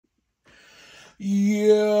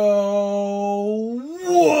Yo,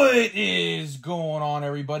 what is going on,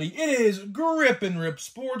 everybody? It is Grip and Rip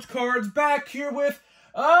Sports Cards back here with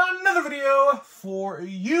another video for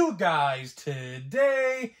you guys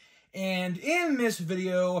today. And in this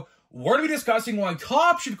video, we're going to be discussing why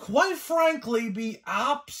Topps should quite frankly be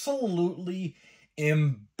absolutely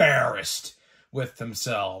embarrassed with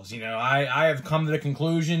themselves. You know, I have come to the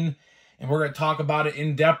conclusion, and we're going to talk about it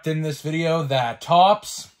in depth in this video, that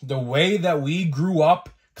Topps, the way that we grew up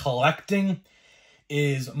collecting,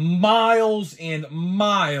 is miles and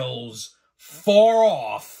miles far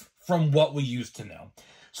off from what we used to know.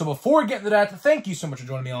 So before we get into that, thank you so much for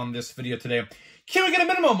joining me on this video today. Can we get a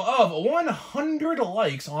minimum of 100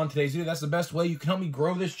 likes on today's video? That's the best way you can help me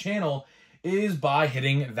grow this channel, is by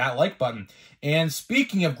hitting that like button. And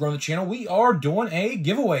speaking of growing the channel, we are doing a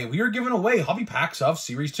giveaway. We are giving away hobby packs of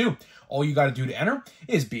Series 2. All you got to do to enter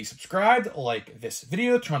is be subscribed, like this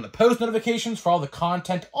video, turn on the post notifications for all the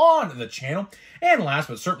content on the channel, and last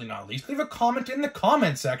but certainly not least, leave a comment in the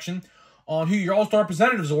comment section on who your all-star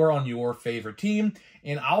representatives are on your favorite team,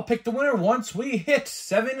 and I'll pick the winner once we hit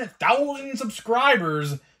 7,000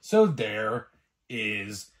 subscribers. So there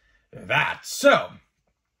is that. So,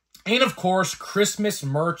 and of course, Christmas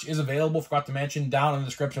merch is available. Forgot to mention down in the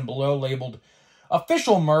description below, labeled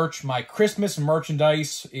official merch. My Christmas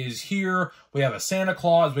merchandise is here. We have a Santa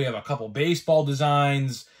Claus. We have a couple baseball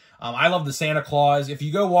designs. I love the Santa Claus. If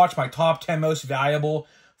you go watch my top 10 most valuable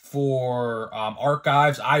for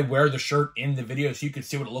archives, I wear the shirt in the video so you can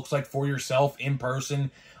see what it looks like for yourself in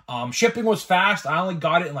person. Shipping was fast. I only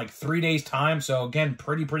got it in like 3 days time. So again,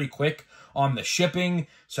 pretty quick on the shipping.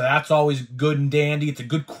 So that's always good and dandy. It's a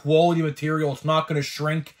good quality material. It's not going to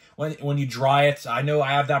shrink when you dry it. I know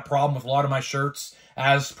I have that problem with a lot of my shirts,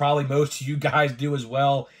 as probably most of you guys do as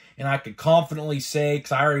well. And I could confidently say,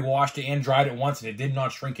 because I already washed it and dried it once, and it did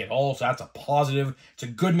not shrink at all. So that's a positive. It's a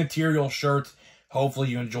good material shirt. Hopefully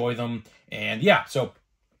you enjoy them. And yeah, so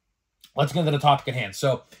let's get into the topic at hand.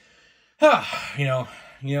 So, you know,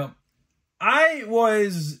 I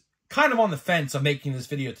was kind of on the fence of making this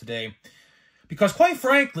video today, because quite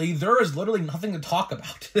frankly, there is literally nothing to talk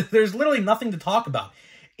about. There's literally nothing to talk about.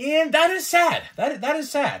 And that is sad. That is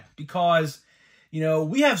sad, because, you know,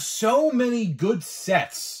 we have so many good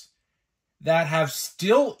sets that have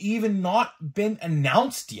still even not been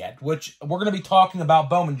announced yet, which we're going to be talking about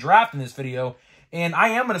Bowman Draft in this video. And I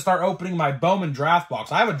am going to start opening my Bowman Draft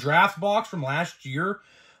box. I have a draft box from last year.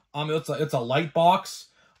 It's a light box.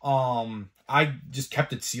 I just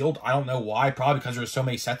kept it sealed. I don't know why. Probably because there were so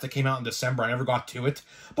many sets that came out in December. I never got to it.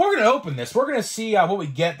 But we're going to open this. We're going to see what we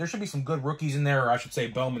get. There should be some good rookies in there, or I should say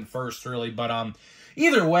Bowman first, really. But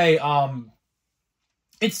either way,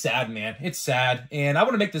 it's sad, man. It's sad. And I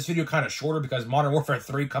want to make this video kind of shorter because Modern Warfare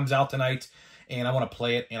 3 comes out tonight, and I want to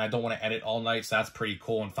play it, and I don't want to edit all night, so that's pretty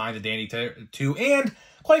cool, and find the dandy too. And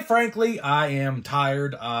quite frankly, I am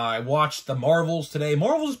tired. I watched the Marvels today.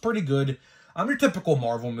 Marvels is pretty good. Your typical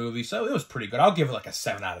Marvel movie, so it was pretty good. I'll give it like a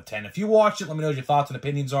 7 out of 10. If you watch it, let me know what your thoughts and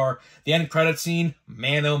opinions are. The end credit scene,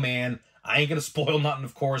 man, oh man. I ain't going to spoil nothing,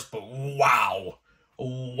 of course, but wow.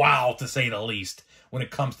 Wow, to say the least, when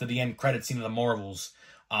it comes to the end credit scene of the Marvels.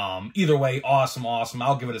 Either way, awesome.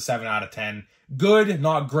 I'll give it a 7 out of 10. Good,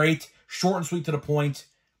 not great. Short and sweet to the point.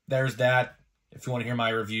 There's that. If you want to hear my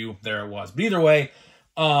review, there it was. But either way,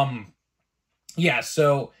 yeah,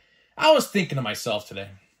 so I was thinking to myself today.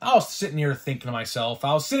 I was sitting here thinking to myself.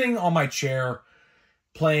 I was sitting on my chair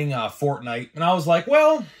playing Fortnite, and I was like,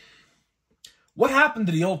 well, what happened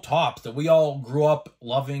to the old Topps that we all grew up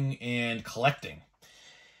loving and collecting?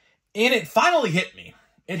 And it finally hit me.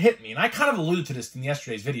 It hit me, and I kind of alluded to this in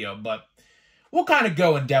yesterday's video, but we'll kind of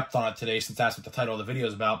go in depth on it today since that's what the title of the video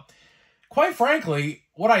is about. Quite frankly,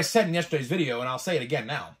 what I said in yesterday's video, and I'll say it again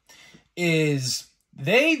now, is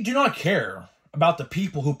they do not care about the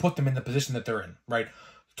people who put them in the position that they're in, right?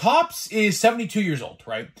 Topps is 72 years old,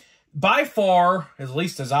 right? By far, at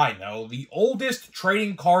least as I know, the oldest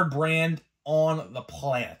trading card brand on the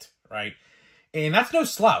planet, right? And that's no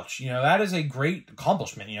slouch. You know, that is a great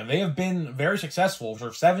accomplishment. You know, they have been very successful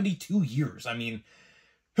for 72 years. I mean,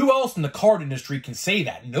 who else in the card industry can say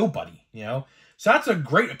that? Nobody, you know? So that's a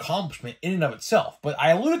great accomplishment in and of itself. But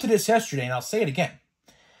I alluded to this yesterday, and I'll say it again.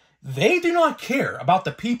 They do not care about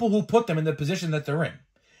the people who put them in the position that they're in.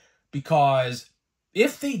 Because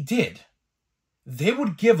if they did, they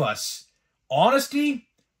would give us honesty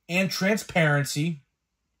and transparency,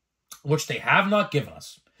 which they have not given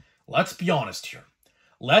us. Let's be honest here.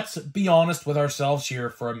 Let's be honest with ourselves here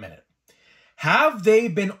for a minute. Have they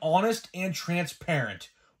been honest and transparent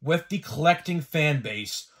with the collecting fan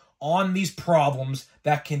base on these problems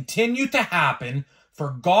that continue to happen for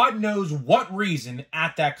God knows what reason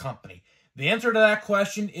at that company? The answer to that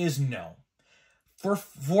question is no.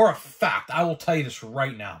 For a fact, I will tell you this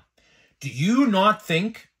right now. Do you not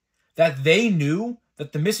think that they knew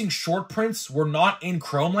that the missing short prints were not in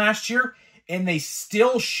Chrome last year, and they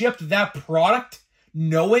still shipped that product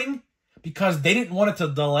knowing, because they didn't want it to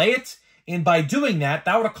delay it, and by doing that,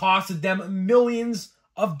 that would have costed them millions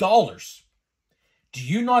of dollars? Do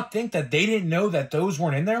you not think that they didn't know that those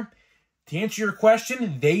weren't in there? To answer your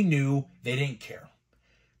question, they knew, they didn't care.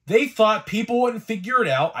 They thought people wouldn't figure it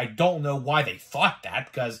out. I don't know why they thought that,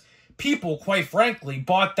 because people, quite frankly,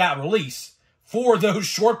 bought that release for those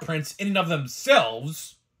short prints in and of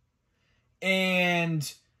themselves.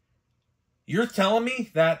 And you're telling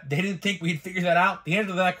me that they didn't think we'd figure that out? The answer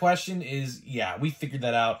to that question is, yeah, we figured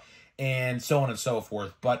that out, and so on and so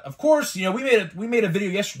forth. But, of course, you know, we made a video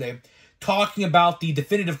yesterday talking about the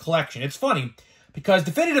Definitive Collection. It's funny, because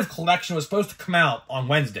Definitive Collection was supposed to come out on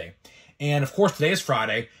Wednesday. And, of course, today is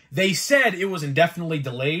Friday. They said it was indefinitely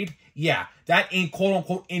delayed. Yeah, that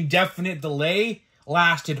quote-unquote indefinite delay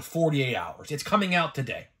lasted 48 hours. It's coming out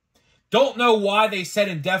today. Don't know why they said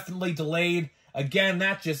indefinitely delayed. Again,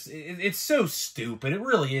 that just, it's so stupid. It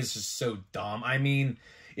really is just so dumb. I mean,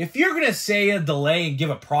 if you're going to say a delay and give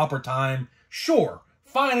a proper time, sure,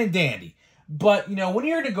 fine and dandy. But, you know, when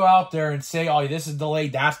you're going to go out there and say, oh, this is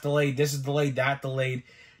delayed, that's delayed, this is delayed, that delayed,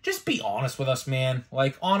 just be honest with us, man.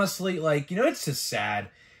 Like, honestly, like, you know, it's just sad.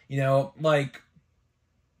 You know, like,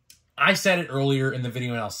 I said it earlier in the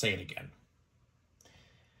video and I'll say it again.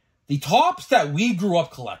 The tops that we grew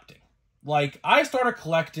up collecting, like, I started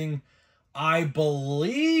collecting, I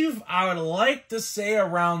believe, I would like to say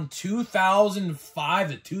around 2005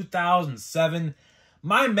 to 2007.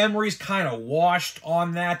 My memory's kind of washed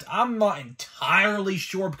on that. I'm not entirely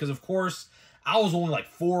sure because, of course, I was only like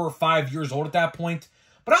 4 or 5 years old at that point.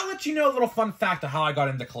 But I'll let you know a little fun fact of how I got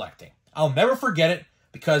into collecting. I'll never forget it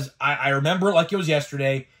because I remember it like it was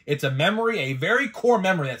yesterday. It's a memory, a very core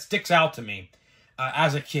memory that sticks out to me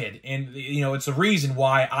as a kid. And, you know, it's the reason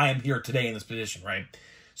why I am here today in this position, right?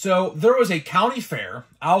 So there was a county fair.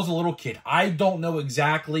 I was a little kid. I don't know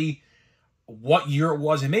exactly what year it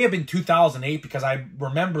was. It may have been 2008 because I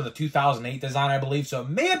remember the 2008 design, I believe. So it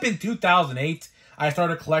may have been 2008 I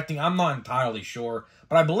started collecting. I'm not entirely sure.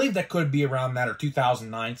 But I believe that could be around that or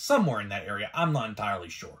 2009, somewhere in that area. I'm not entirely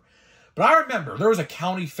sure. But I remember there was a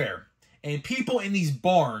county fair. And people in these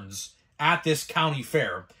barns at this county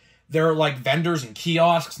fair, they're like vendors and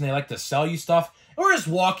kiosks and they like to sell you stuff. And we're just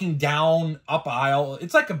walking down up aisle.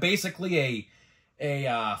 It's like basically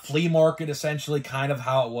a flea market, essentially, kind of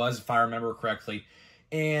how it was, if I remember correctly.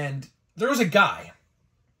 And there was a guy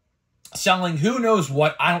selling who knows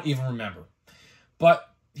what, I don't even remember. But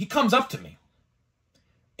he comes up to me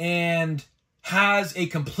and has a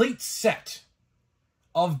complete set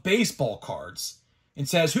of baseball cards and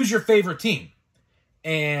says, who's your favorite team?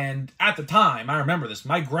 And at the time, I remember this,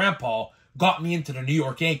 my grandpa got me into the New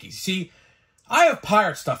York Yankees. See, I have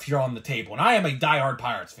Pirate stuff here on the table, and I am a diehard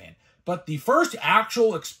Pirates fan. But the first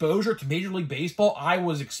actual exposure to Major League Baseball I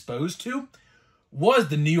was exposed to was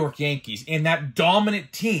the New York Yankees and that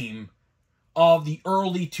dominant team of the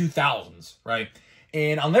early 2000s, right?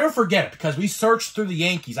 And I'll never forget it because we searched through the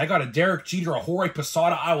Yankees. I got a Derek Jeter, a Jorge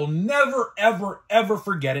Posada. I will never, ever, ever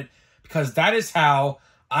forget it because that is how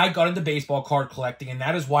I got into baseball card collecting, and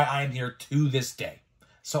that is why I am here to this day.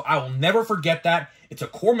 So I will never forget that. It's a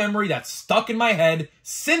core memory that's stuck in my head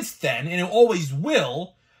since then, and it always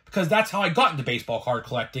will, because that's how I got into baseball card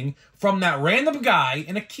collecting, from that random guy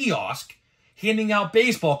in a kiosk handing out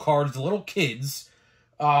baseball cards to little kids.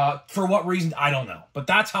 For what reason, I don't know. But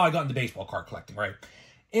that's how I got into baseball card collecting, right?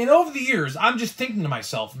 And over the years, I'm just thinking to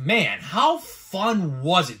myself, man, how fun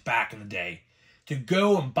was it back in the day to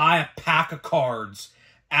go and buy a pack of cards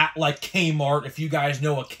at, like, Kmart, if you guys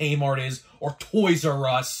know what Kmart is, or Toys R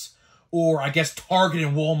Us, or I guess Target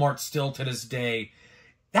and Walmart still to this day.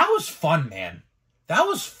 That was fun, man. That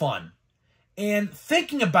was fun. And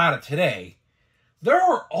thinking about it today, there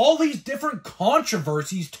are all these different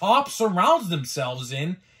controversies Topps surrounds themselves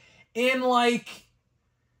in, and, like,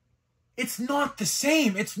 it's not the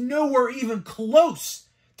same. It's nowhere even close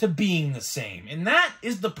to being the same. And that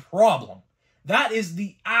is the problem. That is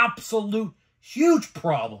the absolute huge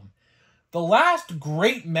problem. The last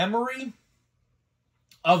great memory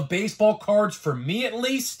of baseball cards, for me at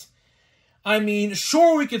least, I mean,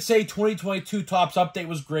 sure, we could say 2022 Topps Update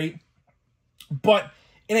was great, but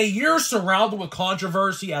in a year surrounded with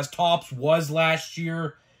controversy as Topps was last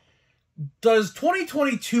year, does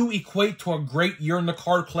 2022 equate to a great year in the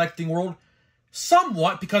card collecting world?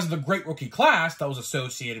 Somewhat, because of the great rookie class that was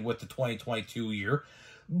associated with the 2022 year.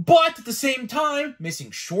 But at the same time, missing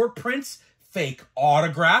short prints, fake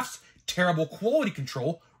autographs, terrible quality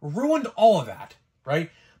control, ruined all of that, right?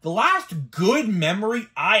 The last good memory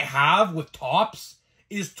I have with Topps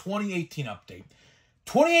is 2018 update.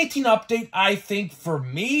 2018 update, I think, for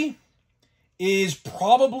me, is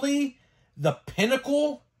probably the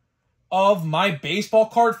pinnacle of my baseball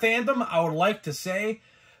card fandom, I would like to say,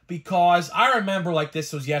 because I remember, like,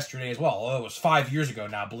 this was yesterday as well. It was 5 years ago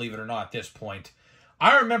now, believe it or not, at this point.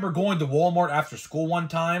 I remember going to Walmart after school one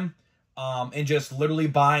time and just literally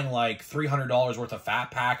buying like $300 worth of fat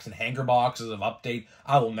packs and hanger boxes of update.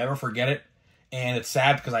 I will never forget it. And it's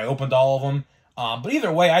sad because I opened all of them. But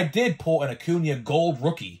either way, I did pull an Acuna Gold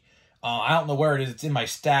Rookie. I don't know where it is. It's in my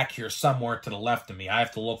stack here somewhere to the left of me. I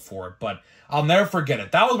have to look for it, but I'll never forget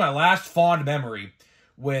it. That was my last fond memory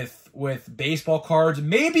with baseball cards.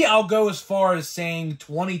 Maybe I'll go as far as saying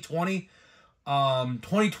 2020.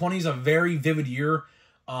 2020 is a very vivid year.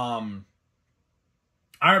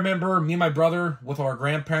 I remember me and my brother with our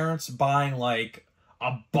grandparents buying like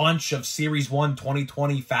a bunch of Series 1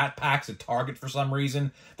 2020 fat packs at Target for some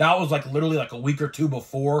reason. That was like literally like a week or two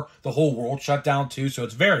before the whole world shut down too, so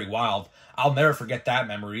it's very wild. I'll never forget that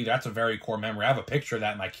memory either. That's a very core memory. I have a picture of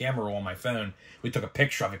that in my camera roll on my phone. We took a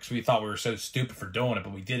picture of it because we thought we were so stupid for doing it,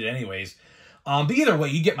 but we did it anyways. But either way,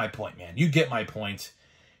 you get my point, man. You get my point.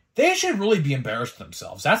 They should really be embarrassed with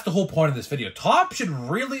themselves. That's the whole point of this video. Topps should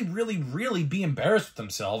really, really, really be embarrassed with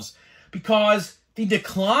themselves because the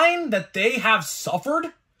decline that they have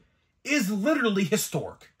suffered is literally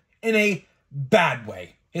historic in a bad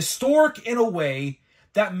way. Historic in a way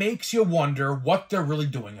that makes you wonder what they're really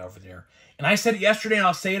doing over there. And I said it yesterday and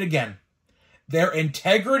I'll say it again. Their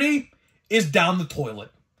integrity is down the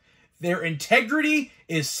toilet. Their integrity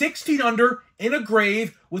is 6 feet under in a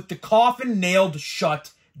grave with the coffin nailed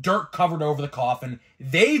shut, dirt covered over the coffin.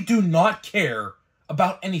 They do not care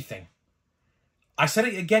about anything. I said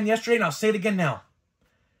it again yesterday and I'll say it again now.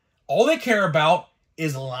 All they care about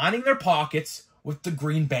is lining their pockets with the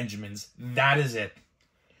green Benjamins. That is it.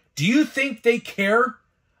 Do you think they care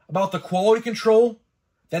about the quality control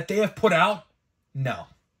that they have put out? No.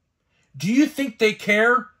 Do you think they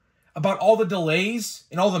care about all the delays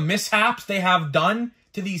and all the mishaps they have done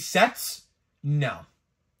to these sets? No.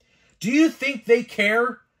 Do you think they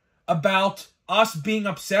care about us being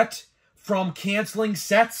upset from canceling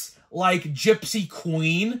sets like Gypsy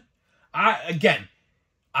Queen?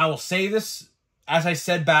 I will say this, as I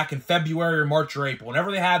said back in February or March or April,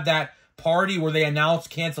 whenever they had that party where they announced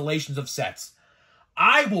cancellations of sets,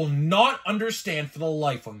 I will not understand for the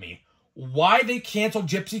life of me why they canceled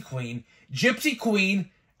Gypsy Queen. Gypsy Queen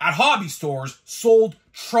at hobby stores sold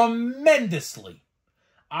tremendously.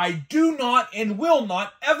 I do not and will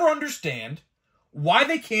not ever understand why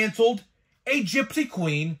they canceled a Gypsy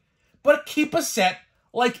Queen, but keep a set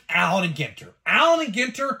like Allen and Ginter. Allen and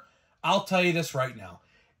Ginter, I'll tell you this right now.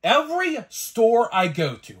 Every store I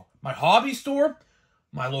go to, my hobby store,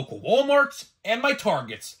 my local Walmarts, and my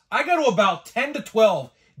Targets, I go to about 10 to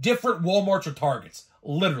 12 different Walmarts or Targets,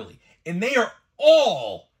 literally. And they are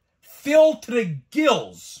all filled to the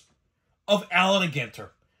gills of Allen and Ginter.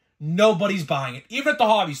 Nobody's buying it. Even at the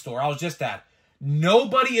hobby store, I was just at.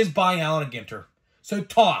 Nobody is buying Allen and Ginter. So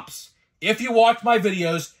Topps, if you watch my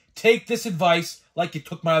videos, take this advice like you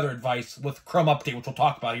took my other advice with Chrome Update, which we'll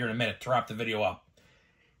talk about here in a minute to wrap the video up.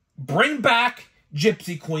 Bring back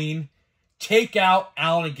Gypsy Queen. Take out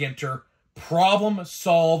Allen and Ginter. Problem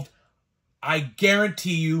solved. I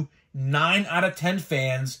guarantee you 9 out of 10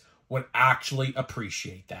 fans would actually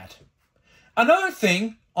appreciate that. Another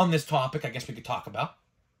thing on this topic I guess we could talk about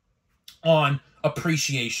on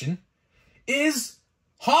appreciation is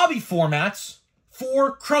hobby formats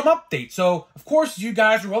for Chrome Update. So, of course, as you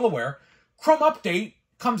guys are well aware, Chrome Update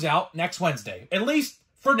comes out next Wednesday. At least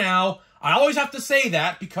for now. I always have to say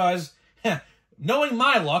that because, knowing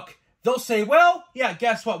my luck, they'll say, well, yeah,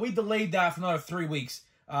 guess what? We delayed that for another 3 weeks.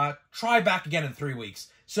 Try back again in 3 weeks.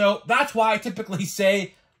 So that's why I typically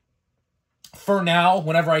say for now,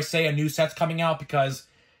 whenever I say a new set's coming out, because,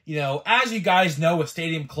 you know, as you guys know with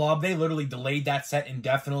Stadium Club, they literally delayed that set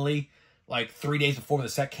indefinitely, like 3 days before the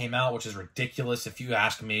set came out, which is ridiculous if you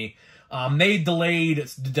ask me. They delayed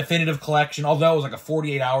the Definitive Collection, although it was like a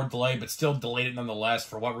 48-hour delay, but still delayed it nonetheless.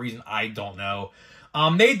 For what reason, I don't know.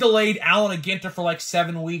 They delayed Allen and Ginter for like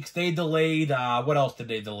 7 weeks. They delayed, what else did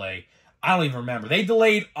they delay? I don't even remember. They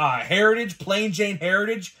delayed Heritage, Plain Jane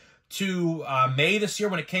Heritage, to May this year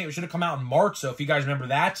when it came. It should have come out in March, so if you guys remember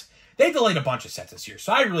that. They delayed a bunch of sets this year,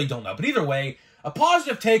 so I really don't know. But either way, a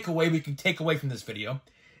positive takeaway we can take away from this video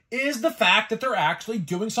is the fact that they're actually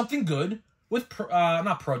doing something good with,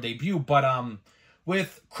 not Pro Debut, but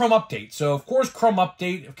with Chrome Update. So, of course, Chrome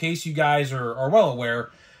Update, in case you guys are well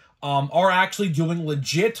aware, are actually doing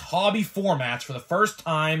legit hobby formats for the first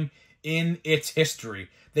time in its history.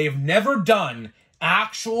 They have never done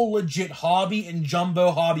actual legit hobby and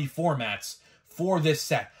jumbo hobby formats for this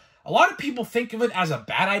set. A lot of people think of it as a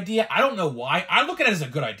bad idea. I don't know why. I look at it as a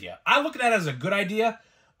good idea.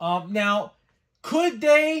 Now, could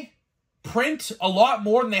they print a lot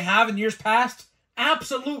more than they have in years past?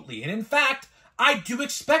 Absolutely. And in fact, I do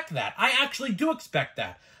expect that. I actually do expect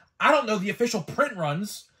that. I don't know the official print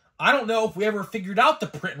runs. I don't know if we ever figured out the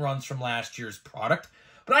print runs from last year's product,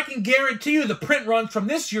 but I can guarantee you the print runs from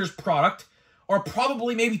this year's product are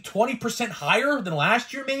probably maybe 20% higher than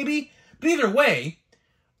last year, maybe. But either way,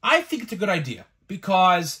 I think it's a good idea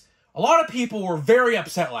because a lot of people were very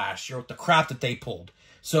upset last year with the crap that they pulled.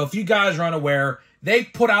 So if you guys are unaware, they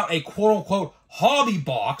put out a quote-unquote hobby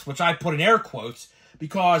box, which I put in air quotes,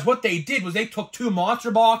 because what they did was they took 2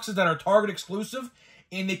 monster boxes that are Target exclusive,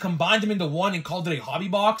 and they combined them into one and called it a hobby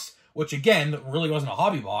box, which again, really wasn't a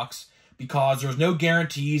hobby box, because there was no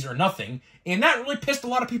guarantees or nothing, and that really pissed a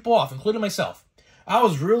lot of people off, including myself. I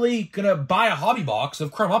was really going to buy a hobby box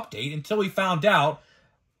of Chrome Update until we found out,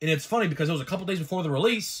 and it's funny because it was a couple days before the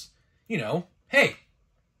release, you know, hey,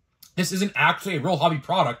 this isn't actually a real hobby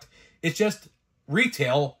product, it's just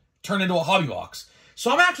retail turned into a hobby box.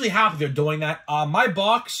 So I'm actually happy they're doing that. My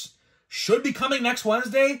box should be coming next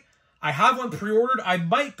Wednesday. I have one pre-ordered. I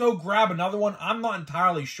might go grab another one. I'm not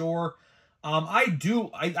entirely sure. I do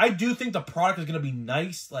think the product is going to be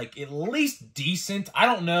nice, like at least decent. I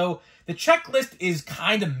don't know. The checklist is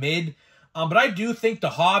kind of mid, but I do think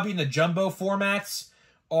the hobby and the jumbo formats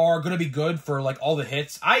are going to be good for like all the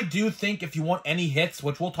hits. I do think if you want any hits,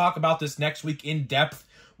 which we'll talk about this next week in depth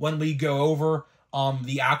when we go over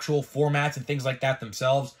the actual formats and things like that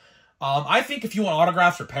themselves. I think if you want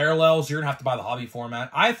autographs or parallels, you're going to have to buy the hobby format.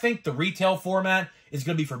 I think the retail format is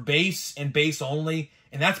going to be for base and base only,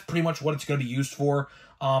 and that's pretty much what it's going to be used for.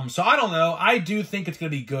 So I don't know. I do think it's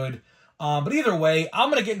going to be good. But either way, I'm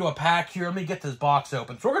going to get into a pack here. Let me get this box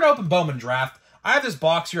open. So we're going to open Bowman Draft. I have this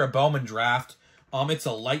box here, a Bowman Draft. It's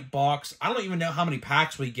a light box. I don't even know how many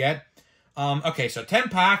packs we get. Okay, so 10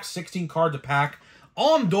 packs, 16 cards a pack.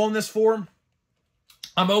 All I'm doing this for,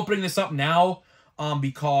 I'm opening this up now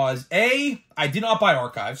because A, I did not buy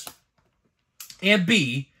archives, and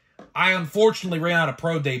B, I unfortunately ran out of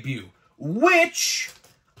Pro Debut, which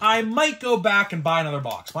I might go back and buy another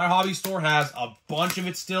box. My hobby store has a bunch of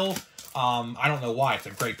it still. I don't know why. It's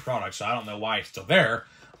a great product, so I don't know why it's still there.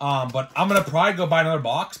 But I'm going to probably go buy another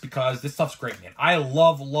box because this stuff's great, man. I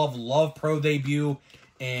love, love, love Pro Debut,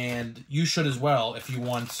 and you should as well if you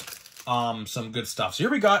want some good stuff. So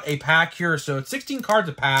here we got a pack here. So it's 16 cards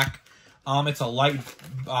a pack. It's a light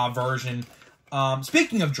version.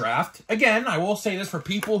 Speaking of draft, again, I will say this for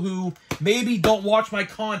people who maybe don't watch my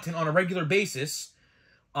content on a regular basis.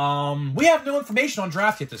 We have no information on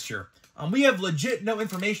draft yet this year. We have legit no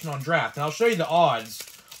information on draft. And I'll show you the odds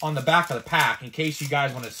on the back of the pack in case you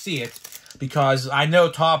guys want to see it. Because I know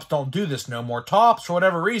Topps don't do this no more. Topps, for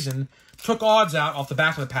whatever reason, took odds out off the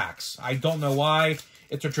back of the packs. I don't know why.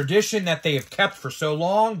 It's a tradition that they have kept for so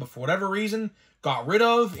long, but for whatever reason, got rid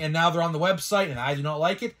of, and now they're on the website, and I do not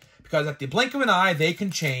like it, because at the blink of an eye, they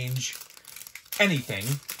can change anything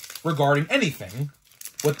regarding anything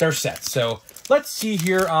with their sets. So, let's see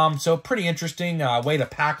here. So, pretty interesting way to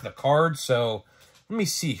pack the cards. So, let me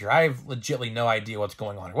see here. I have legitimately no idea what's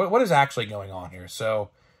going on here. What is actually going on here? So,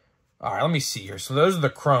 all right, let me see here. So, those are the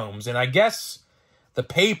chromes, and I guess the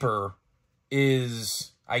paper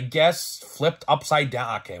is, I guess, flipped upside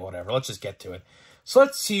down. Okay, whatever. Let's just get to it. So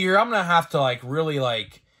let's see here. I'm going to have to, like, really,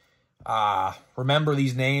 like, remember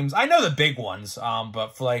these names. I know the big ones,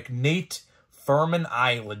 but for, like, Nate Furman,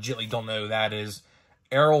 I legitimately don't know who that is.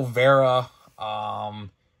 Errol Vera,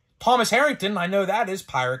 Thomas Harrington, I know that is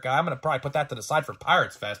Pirate Guy. I'm going to probably put that to the side for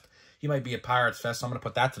Pirates Fest. He might be at Pirates Fest, so I'm going to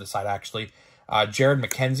put that to the side, actually. Jared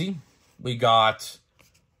McKenzie. We got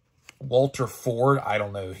Walter Ford. I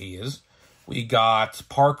don't know who he is. We got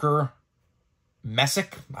Parker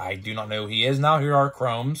Messick. I do not know who he is. Now here are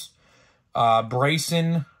chromes.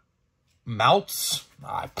 Brayson Mounts.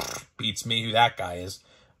 Beats me who that guy is.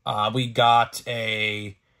 We got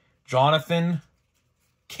a Jonathan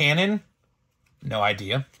Cannon. No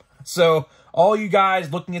idea. So, all you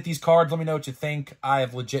guys looking at these cards, let me know what you think. I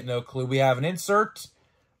have legit no clue. We have an insert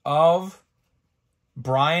of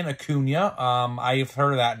Brian Acuna. I've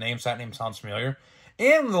heard of that name, so that name sounds familiar.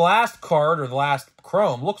 And the last card, or the last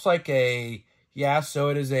chrome, looks like a, yeah, so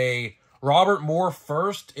it is a Robert Moore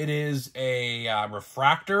first. It is a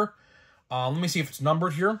refractor. Let me see if it's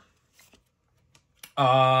numbered here.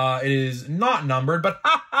 It is not numbered, but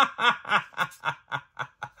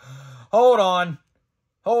hold on.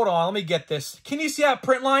 Hold on, let me get this. Can you see that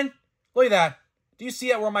print line? Look at that. Do you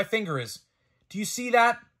see it where my finger is? Do you see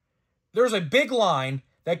that? There's a big line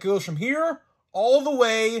that goes from here all the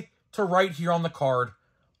way to right here on the card.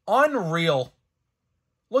 Unreal.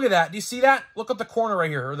 Look at that. Do you see that? Look at the corner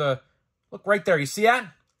right here. Look right there. You see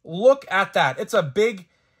that? Look at that. It's a big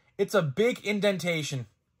indentation.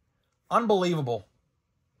 Unbelievable.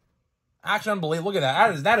 Actually, unbelievable. Look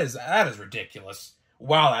at that. That is ridiculous.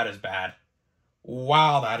 Wow, that is bad.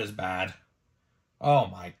 Wow, that is bad. Oh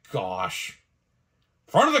my gosh.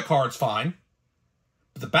 Front of the card's fine,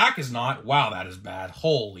 but the back is not. Wow, that is bad.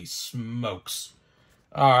 Holy smokes.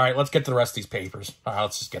 All right, let's get to the rest of these papers. All right,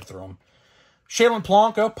 let's just get through them. Shaylin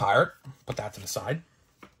Polanco, Pirate. Put that to the side.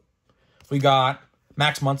 We got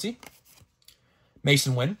Max Muncy,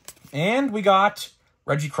 Mason Wynn, and we got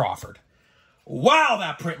Reggie Crawford. Wow,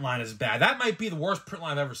 that print line is bad. That might be the worst print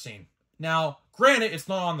line I've ever seen. Now, granted, it's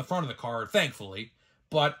not on the front of the card, thankfully,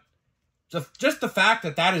 but just the fact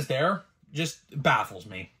that that is there just baffles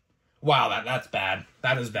me. Wow, that's bad.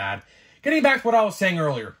 That is bad. Getting back to what I was saying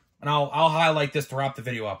earlier, and I'll highlight this to wrap the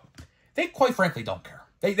video up. They quite frankly don't care.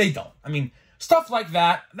 They don't. I mean, stuff like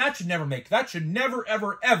that should never,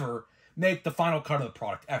 ever, ever make the final cut of the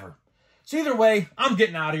product, ever. So either way, I'm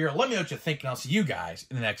getting out of here. Let me know what you think, and I'll see you guys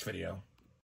in the next video.